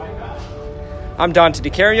I'm Dante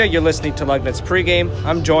DiCaria. You're listening to Lugnut's pregame.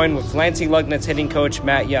 I'm joined with Lansing Lugnut's hitting coach,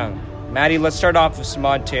 Matt Young. Matty, let's start off with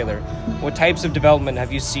Samad Taylor. What types of development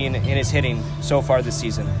have you seen in his hitting so far this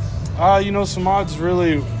season? Samad's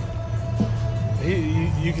really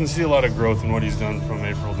you can see a lot of growth in what he's done from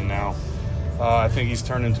April to now. I think he's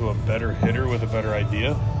turned into a better hitter with a better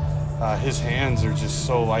idea. His hands are just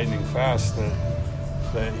so lightning fast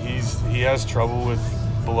that he has trouble with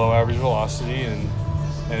below average velocity, and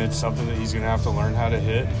it's something that he's going to have to learn how to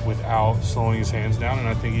hit without slowing his hands down, and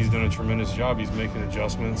I think he's done a tremendous job. He's making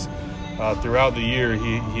adjustments. Throughout the year,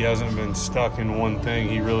 he hasn't been stuck in one thing.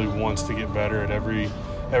 He really wants to get better at every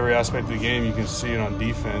aspect of the game. You can see it on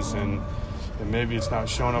defense, and maybe it's not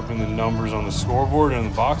showing up in the numbers on the scoreboard and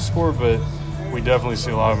the box score, but we definitely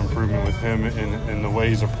see a lot of improvement with him in the way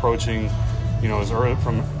he's approaching,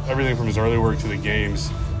 everything from his early work to the games.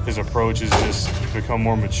 His approach has just become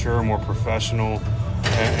more mature, more professional,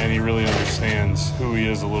 and he really understands who he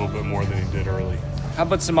is a little bit more than he did early. How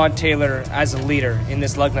about Samad Taylor as a leader in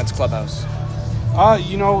this Lugnuts clubhouse?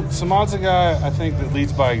 Samad's a guy, I think, that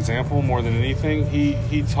leads by example more than anything.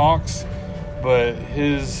 He talks, but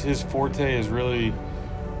his forte is really,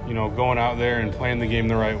 going out there and playing the game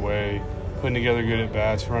the right way, putting together good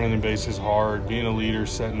at-bats, running the bases hard, being a leader,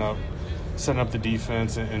 setting up the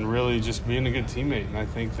defense, and really just being a good teammate. And I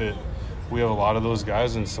think that we have a lot of those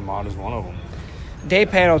guys, and Samad is one of them. Dave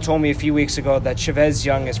Pano told me a few weeks ago that Chavez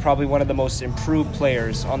Young is probably one of the most improved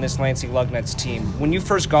players on this Lansing Lugnuts team. When you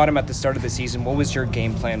first got him at the start of the season, what was your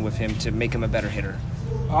game plan with him to make him a better hitter?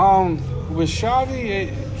 With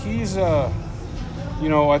Xavi, he's I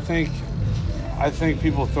think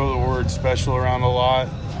people throw the word special around a lot,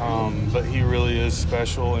 but he really is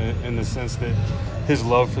special in the sense that his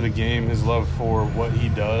love for the game, his love for what he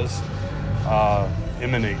does,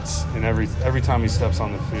 emanates in every time he steps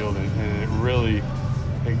on the field, and it really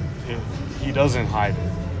he doesn't hide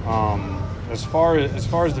it. As far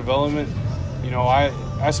as development,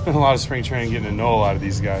 I spent a lot of spring training getting to know a lot of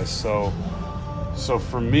these guys. So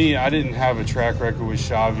for me, I didn't have a track record with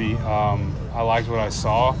Xavi. I liked what I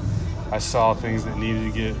saw. I saw things that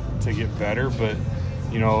needed to get better, but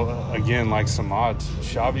again, like Samad,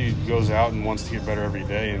 Xavi goes out and wants to get better every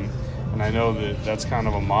day, and I know that that's kind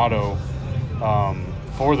of a motto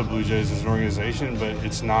for the Blue Jays as an organization, but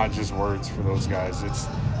it's not just words for those guys. It's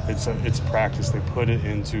practice. They put it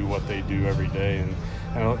into what they do every day, and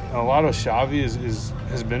a lot of Xavi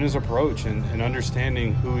has been his approach and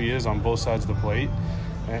understanding who he is on both sides of the plate,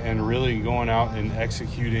 and really going out and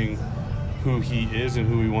executing who he is and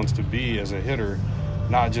who he wants to be as a hitter,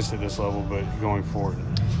 not just at this level, but going forward.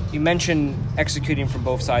 You mentioned executing from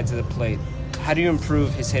both sides of the plate. How do you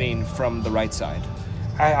improve his hitting from the right side?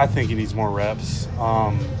 I think he needs more reps.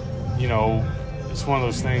 It's one of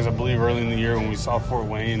those things, I believe early in the year when we saw Fort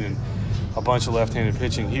Wayne and a bunch of left-handed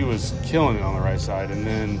pitching, he was killing it on the right side. And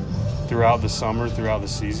then throughout the summer, throughout the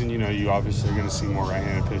season, you obviously are going to see more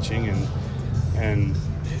right-handed pitching. And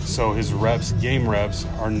so his game reps,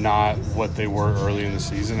 are not what they were early in the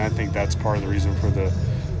season. I think that's part of the reason for the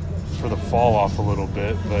fall off a little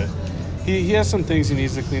bit. But he has some things he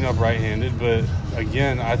needs to clean up right-handed. But,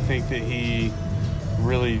 again, I think that he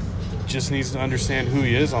really just needs to understand who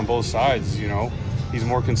he is on both sides. He's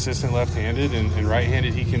more consistent left-handed, and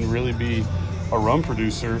right-handed he can really be a run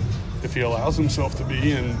producer if he allows himself to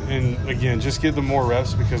be. And again, just get the more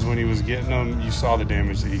reps, because when he was getting them, you saw the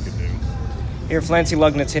damage that he could do. Here, Lansing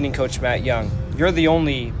Lugnuts hitting coach Matt Young. You're the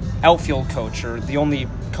only outfield coach, or the only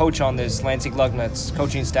coach on this Lansing Lugnuts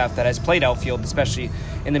coaching staff that has played outfield, especially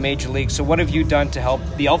in the major league. So what have you done to help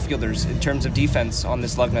the outfielders in terms of defense on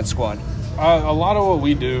this Lugnuts squad? A lot of what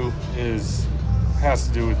we do has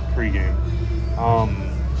to do with pregame.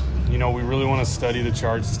 We really want to study the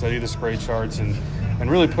charts, study the spray charts, and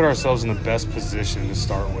really put ourselves in the best position to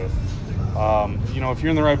start with. If you're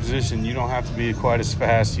in the right position, you don't have to be quite as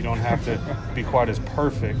fast. You don't have to be quite as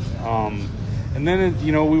perfect. And then,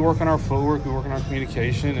 we work on our footwork, we work on our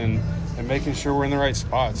communication, and making sure we're in the right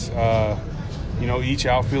spots. Each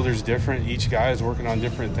outfielder is different. Each guy is working on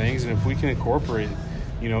different things. And if we can incorporate,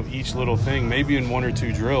 each little thing, maybe in one or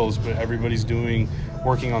two drills, but everybody's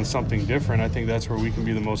working on something different, I think that's where we can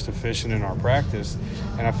be the most efficient in our practice.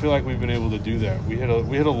 And I feel like we've been able to do that. We hit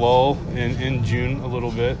a lull in June a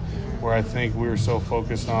little bit, where I think we were so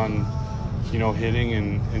focused on, hitting,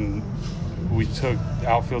 and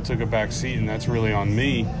outfield took a back seat, and that's really on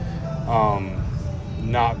me,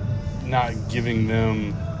 not giving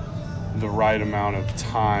them the right amount of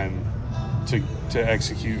time to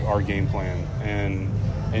execute our game plan. And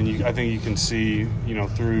I think you can see,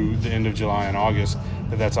 through the end of July and August,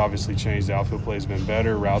 that's obviously changed. The outfield play has been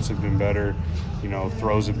better, routes have been better,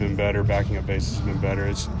 throws have been better, backing up bases have been better.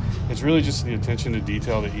 It's really just the attention to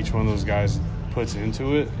detail that each one of those guys puts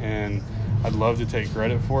into it, and I'd love to take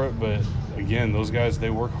credit for it, but again, those guys, they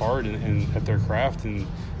work hard and at their craft, and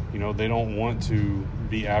they don't want to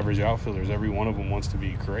be average outfielders. Every one of them wants to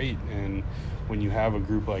be great, and when you have a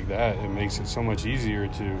group like that, it makes it so much easier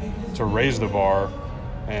to raise the bar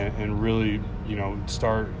and really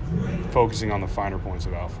start focusing on the finer points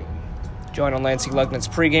of outfield. Join on Lansing Lugnut's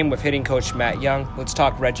pregame with hitting coach Matt Young. Let's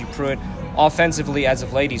talk Reggie Pruitt. Offensively, as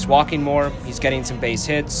of late, he's walking more. He's getting some base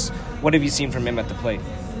hits. What have you seen from him at the plate?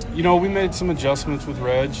 We made some adjustments with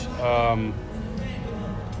Reg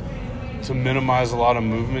to minimize a lot of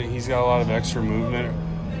movement. He's got a lot of extra movement,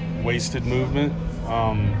 wasted movement.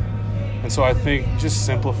 And so I think just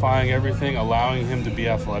simplifying everything, allowing him to be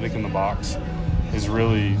athletic in the box has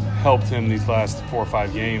really helped him these last 4 or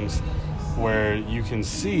 5 games, where you can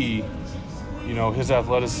see his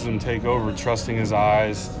athleticism take over, trusting his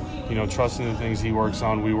eyes, trusting the things he works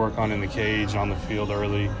on, we work on in the cage, on the field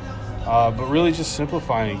early. But really just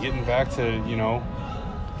simplifying it, getting back to,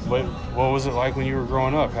 what was it like when you were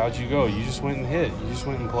growing up? How'd you go? You just went and hit. You just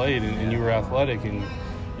went and played, and you were athletic. And,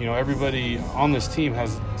 everybody on this team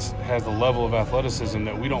has the level of athleticism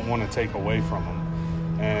that we don't want to take away from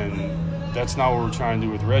them. And that's not what we're trying to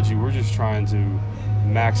do with Reggie. We're just trying to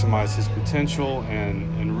maximize his potential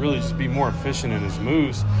and really just be more efficient in his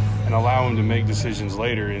moves and allow him to make decisions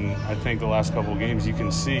later. And I think the last couple of games you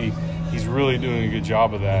can see he's really doing a good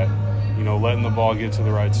job of that, letting the ball get to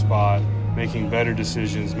the right spot, making better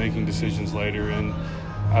decisions, making decisions later. And,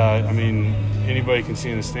 anybody can see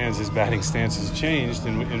in the stands his batting stance has changed,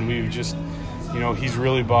 and we've just, he's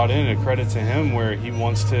really bought in. A credit to him where he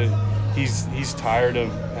wants to – he's tired of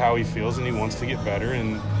how he feels and he wants to get better.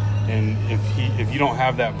 And if you don't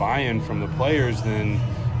have that buy-in from the players, then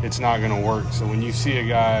it's not going to work. So when you see a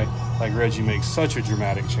guy like Reggie make such a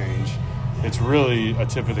dramatic change, it's really a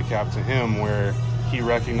tip of the cap to him, where he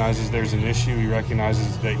recognizes there's an issue. He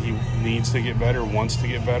recognizes that he needs to get better, wants to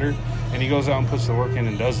get better, and he goes out and puts the work in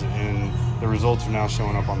and does it. And the results are now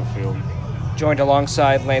showing up on the field. Joined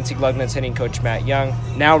alongside Lansing Lugnut's hitting coach Matt Young.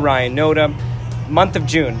 Now Ryan Noda. Month of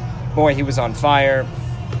June, boy, he was on fire.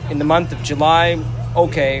 In the month of July,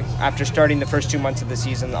 okay, after starting the first 2 months of the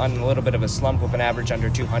season on a little bit of a slump with an average under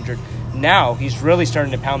 200. Now he's really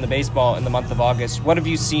starting to pound the baseball in the month of August. What have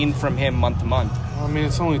you seen from him month to month?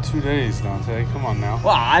 It's only 2 days, Dante. Come on now.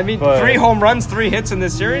 Well, 3 home runs, 3 hits in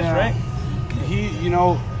this series, right?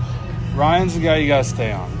 Ryan's the guy you got to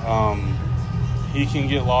stay on. He can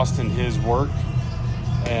get lost in his work,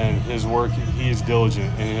 and he is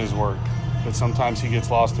diligent in his work. But sometimes he gets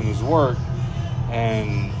lost in his work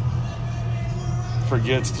and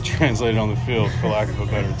forgets to translate it on the field, for lack of a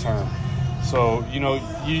better term. So,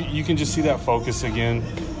 you can just see that focus again.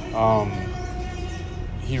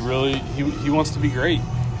 He wants to be great.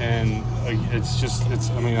 And I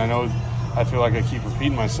feel like I keep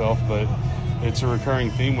repeating myself, but it's a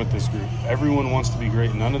recurring theme with this group. Everyone wants to be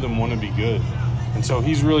great. None of them want to be good. And so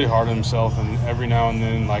he's really hard on himself, and every now and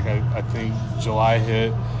then, like I think July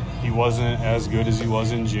hit, he wasn't as good as he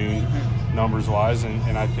was in June, numbers-wise,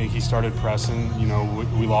 and I think he started pressing.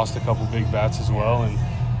 We lost a couple big bats as well, and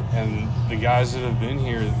the guys that have been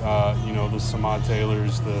here, the Samad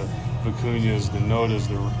Taylors, the Vicuñas, the Nodas,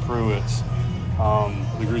 the Pruitts,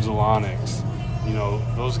 the Grudzielanic's,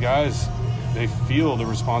 those guys, they feel the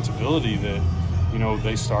responsibility that,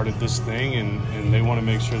 they started this thing and they want to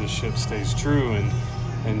make sure the ship stays true.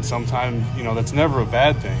 And sometimes, that's never a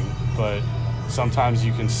bad thing, but sometimes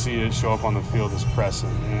you can see it show up on the field as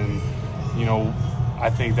pressing. And, I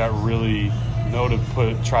think that really Noda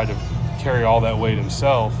tried to carry all that weight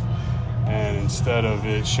himself, and instead of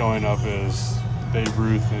it showing up as Babe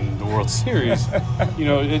Ruth in the World Series,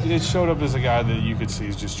 it showed up as a guy that you could see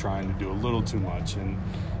is just trying to do a little too much. And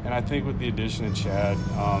I think with the addition of Chad,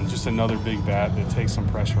 just another big bat that takes some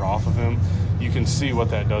pressure off of him, you can see what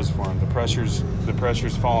that does for him. The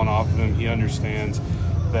pressure's falling off of him. He understands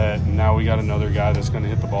that now we got another guy that's going to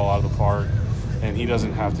hit the ball out of the park, and he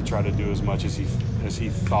doesn't have to try to do as much as he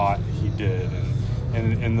thought he did.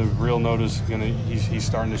 And the real notice he's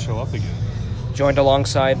starting to show up again. Joined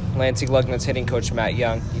alongside Lansing Lugnut's hitting coach Matt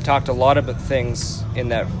Young. You talked a lot about things in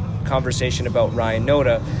that conversation about Ryan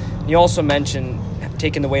Noda. You also mentioned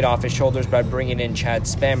taking the weight off his shoulders by bringing in Chad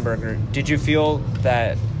Spanberger. Did you feel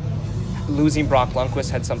that losing Brock Lundquist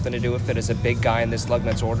had something to do with it as a big guy in this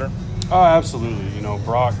Lugnuts order? Oh, absolutely.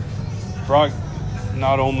 Brock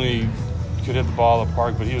not only could hit the ball out of the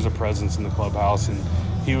park, but he was a presence in the clubhouse, and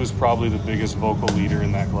he was probably the biggest vocal leader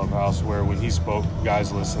in that clubhouse, where when he spoke,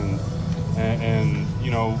 guys listened. And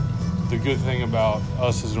the good thing about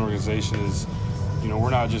us as an organization is we're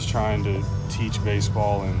not just trying to teach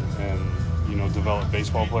baseball and develop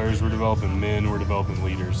baseball players. We're developing men. We're developing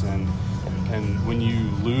leaders. And when you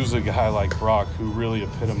lose a guy like Brock, who really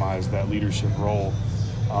epitomized that leadership role,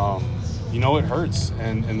 it hurts.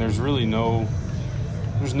 And there's really no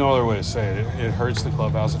other way to say it. It hurts the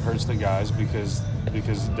clubhouse. It hurts the guys because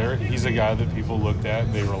he's a guy that people looked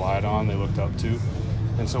at, they relied on, they looked up to.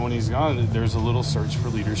 And so when he's gone, there's a little search for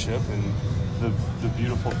leadership. And the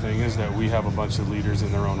beautiful thing is that we have a bunch of leaders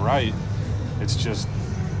in their own right. It's just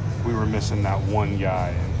we were missing that one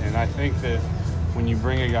guy. And I think that when you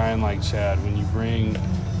bring a guy in like Chad, when you bring,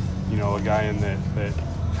 a guy in that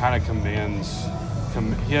kind of commands,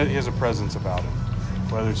 he has a presence about him.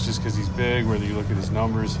 Whether it's just because he's big, whether you look at his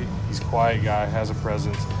numbers, he's a quiet guy, has a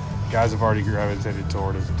presence. Guys have already gravitated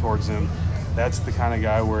towards him. That's the kind of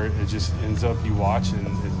guy where it just ends up you watch and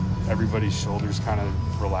everybody's shoulders kind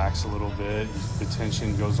of relax a little bit. The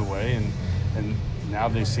tension goes away, and now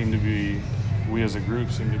we as a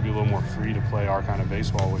group seem to be a little more free to play our kind of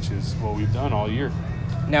baseball, which is what we've done all year.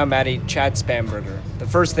 Now, Matty, Chad Spanberger. The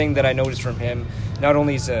first thing that I noticed from him, not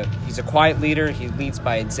only he's a quiet leader, he leads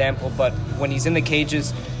by example, but when he's in the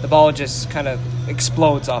cages, the ball just kind of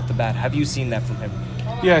explodes off the bat. Have you seen that from him?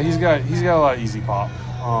 Yeah, he's got a lot of easy pop.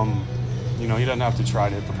 He doesn't have to try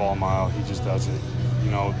to hit the ball a mile. He just does it.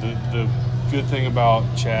 The good thing about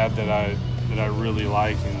Chad that I really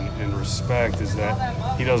like and respect is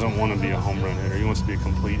that he doesn't want to be a home run hitter. He wants to be a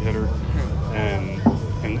complete hitter,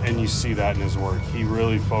 and you see that in his work. He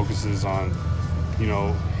really focuses on,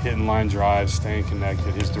 hitting line drives, staying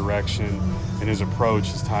connected, his direction and his approach,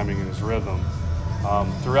 his timing and his rhythm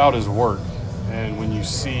throughout his work. And when you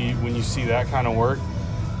see that kind of work,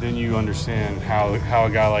 then you understand how a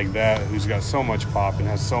guy like that, who's got so much pop and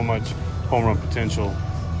has so much home run potential,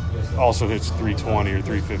 also hits 320 or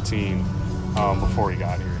 315 before he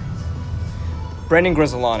got here. Brendan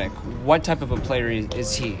Grzelcyk, what type of a player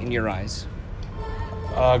is he in your eyes?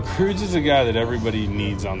 Cruz is a guy that everybody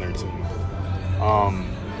needs on their team.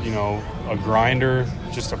 A grinder,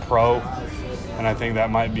 just a pro, and I think that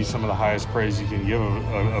might be some of the highest praise you can give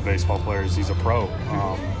a baseball player is he's a pro.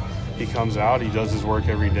 He comes out, he does his work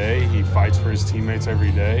every day, he fights for his teammates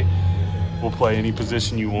every day. Will play any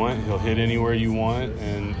position you want, he'll hit anywhere you want,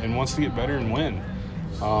 and wants to get better and win.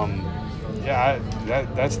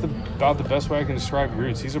 That's about the best way I can describe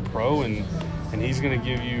Groots. He's a pro, and he's going to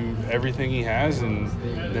give you everything he has, and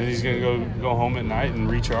then he's going to go home at night and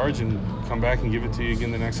recharge and come back and give it to you again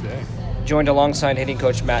the next day. Joined alongside hitting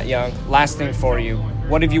coach Matt Young. Last thing for you,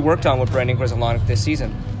 what have you worked on with Brendan Grzelcyk this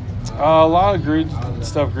season? A lot of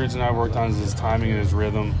stuff Groots and I worked on is his timing and his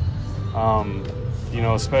rhythm.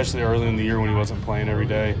 Especially early in the year when he wasn't playing every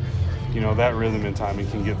day, that rhythm and timing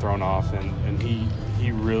can get thrown off, and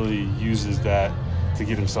he really uses that to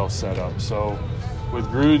get himself set up. So with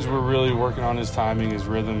Groots, we're really working on his timing, his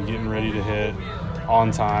rhythm, getting ready to hit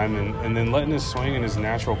on time, and then letting his swing and his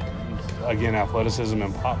natural, again, athleticism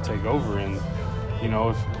and pop take over. And,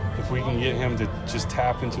 if we can get him to just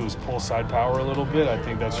tap into his pull side power a little bit, I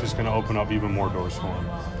think that's just going to open up even more doors for him.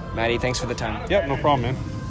 Matty, thanks for the time. Yep, no problem, man.